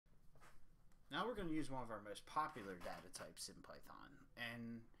now we're going to use one of our most popular data types in Python,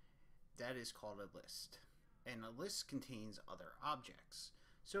 and that is called a list. And a list contains other objects.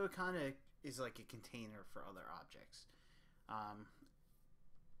 So it kind of is like a container for other objects.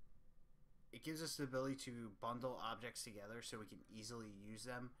 It gives us the ability to bundle objects together so we can easily use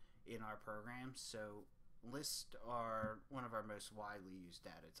them in our programs. So lists are one of our most widely used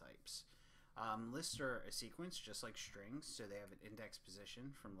data types. Lists are a sequence just like strings, so they have an index position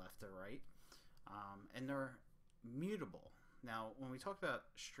from left to right, and they're mutable. Now, when we talked about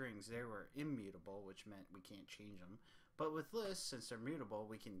strings, they were immutable, which meant we can't change them. But with lists, since they're mutable,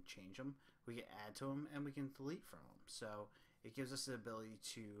 we can change them, we can add to them, and we can delete from them. So it gives us the ability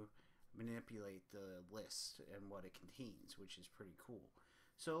to manipulate the list and what it contains, which is pretty cool.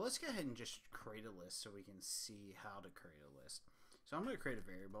 So let's go ahead and just create a list so we can see how to create a list. So I'm going to create a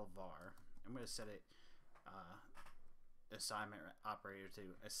variable var. I'm going to set it assignment operator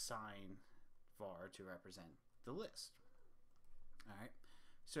to assign var to represent the list. Alright,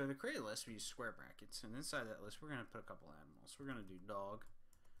 so to create a list we use square brackets, and inside that list we're going to put a couple animals. We're going to do dog,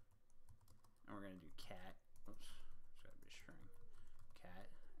 and we're going to do cat. Oops, it's got to be a string.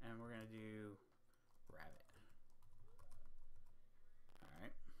 Cat, and we're going to do rabbit.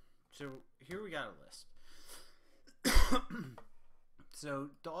 Alright, so here we got a list.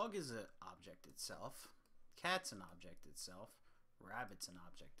 So dog is an object itself, cat's an object itself, rabbit's an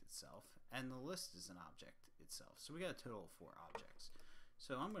object itself, and the list is an object itself. So we got a total of 4 objects.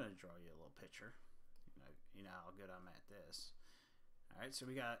 So I'm going to draw you a little picture. You know how good I'm at this. Alright, so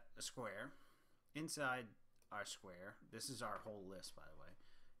we got a square. Inside our square, this is our whole list, by the way.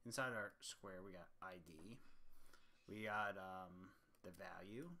 Inside our square we got ID. We got the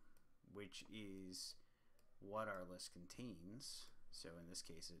value, which is what our list contains. So in this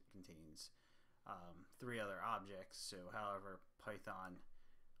case it contains 3 other objects. So however Python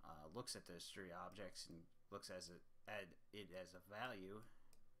looks at those 3 objects and looks at it as a value,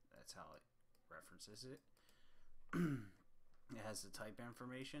 that's how it references it. It has the type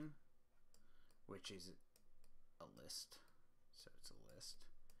information, which is a list. So it's a list.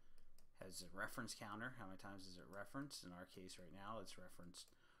 Has a reference counter. How many times is it referenced? In our case right now it's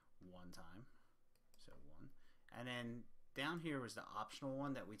referenced 1 time. So 1. And then down here was the optional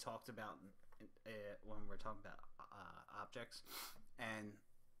one that we talked about when we're talking about objects, and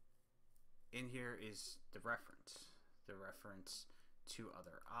in here is the reference to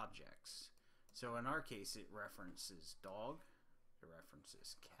other objects. So in our case it references dog, it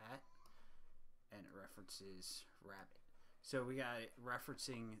references cat, and it references rabbit. So we got it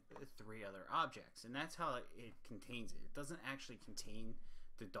referencing 3 other objects, and that's how it contains it. It doesn't actually contain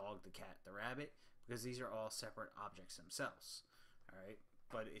the dog, the cat, the rabbit, because these are all separate objects themselves. Alright,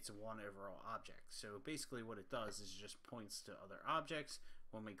 but it's one overall object. So basically what it does is just points to other objects.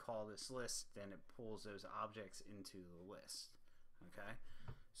 When we call this list, then it pulls those objects into the list. Okay,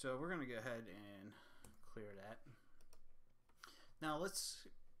 so we're going to go ahead and clear that. Now let's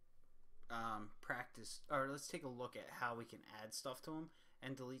practice, or let's take a look at how we can add stuff to them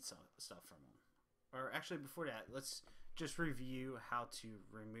and delete stuff from them. Or actually before that, let's just review how to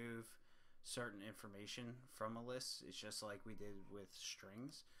remove certain information from a list. It's just like we did with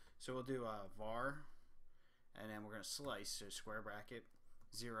strings. So we'll do a var, and then we're going to slice, so square bracket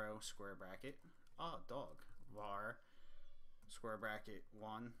 0 square bracket dog, var square bracket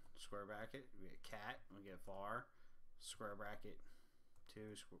 1 square bracket, we get cat, we get var square bracket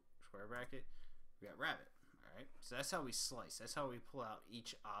 2 square bracket, we got rabbit. Alright, so that's how we slice. That's how we pull out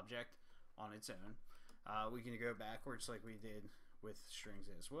each object on its own. We can go backwards like we did with strings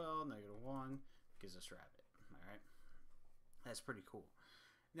as well. -1 gives us rabbit. Alright, that's pretty cool.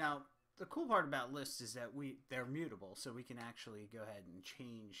 Now the cool part about lists is that they're mutable, so we can actually go ahead and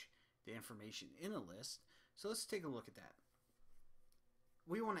change the information in a list. So let's take a look at that.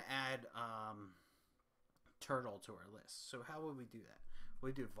 We want to add turtle to our list. So how would we do that?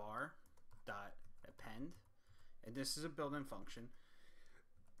 We do var dot append, and this is a built-in function,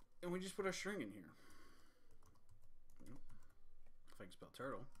 and we just put our string in here. If I can spell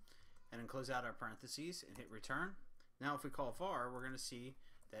turtle, and then close out our parentheses and hit return. Now if we call var, we're going to see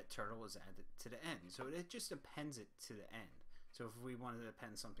that turtle is added to the end. So it just appends it to the end. So if we wanted to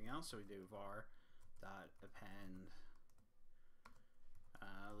append something else, so we do var dot append,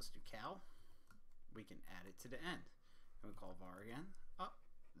 let's do cow, we can add it to the end. And we call var again. Oh,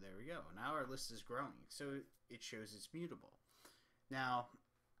 there we go. Now our list is growing, so it shows it's mutable. Now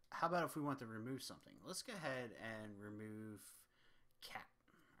how about if we want to remove something? Let's go ahead and remove cat.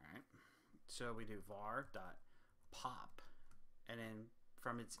 Alright, so we do var dot pop, and then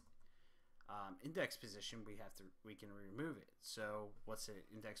from its index position, we can remove it. So what's the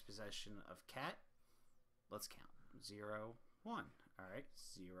index position of cat? Let's count. 0, 1. All right,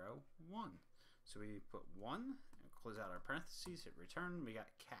 0, 1. So we put 1 and close out our parentheses, hit return. We got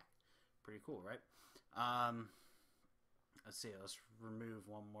cat. Pretty cool, right? Let's see. Let's remove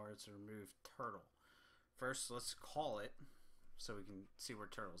one more. Let's remove turtle. First, let's call it so we can see where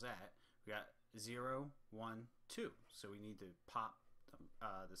turtle's at. We got 0, 1, 2. So we need to pop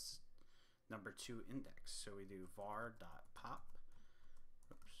this number 2 index. So we do var.pop,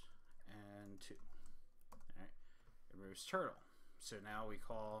 and 2. All right, it removes turtle. So now we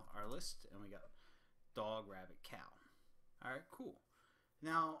call our list, and we got dog, rabbit, cow. All right, cool.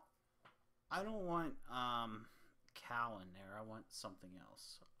 Now I don't want cow in there. I want something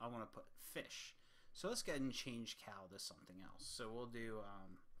else. I want to put fish. So let's go ahead and change cow to something else. So we'll do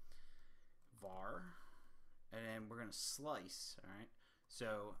var, and then we're gonna slice. All right.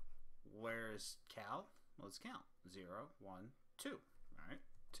 So where's cow? Let's count. 0, 1, 2. All right,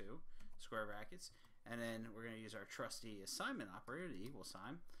 2 square brackets, and then we're gonna use our trusty assignment operator, the equal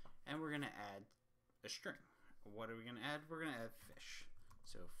sign, and we're gonna add a string. What are we gonna add? We're gonna add fish.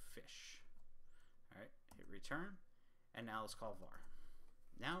 So fish. All right, hit return, and now let's call var.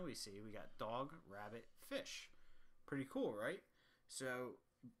 Now we see we got dog, rabbit, fish. Pretty cool, right? So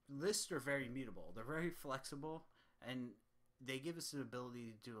lists are very mutable. They're very flexible, and they give us the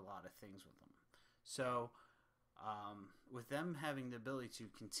ability to do a lot of things with them. So with them having the ability to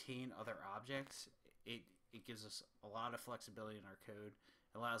contain other objects, it gives us a lot of flexibility in our code.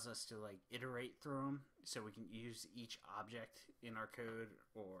 It allows us to like iterate through them, so we can use each object in our code,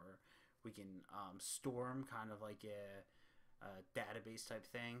 or we can store them kind of like a database type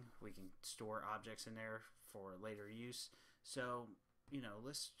thing. We can store objects in there for later use. So, you know,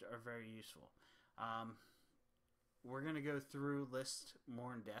 lists are very useful. We're going to go through lists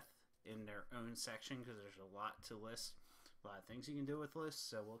more in depth in their own section because there's a lot to list, a lot of things you can do with lists.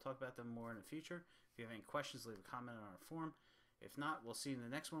 So we'll talk about them more in the future. If you have any questions, leave a comment on our forum. If not, we'll see you in the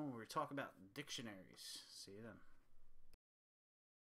next one where we talk about dictionaries. See you then.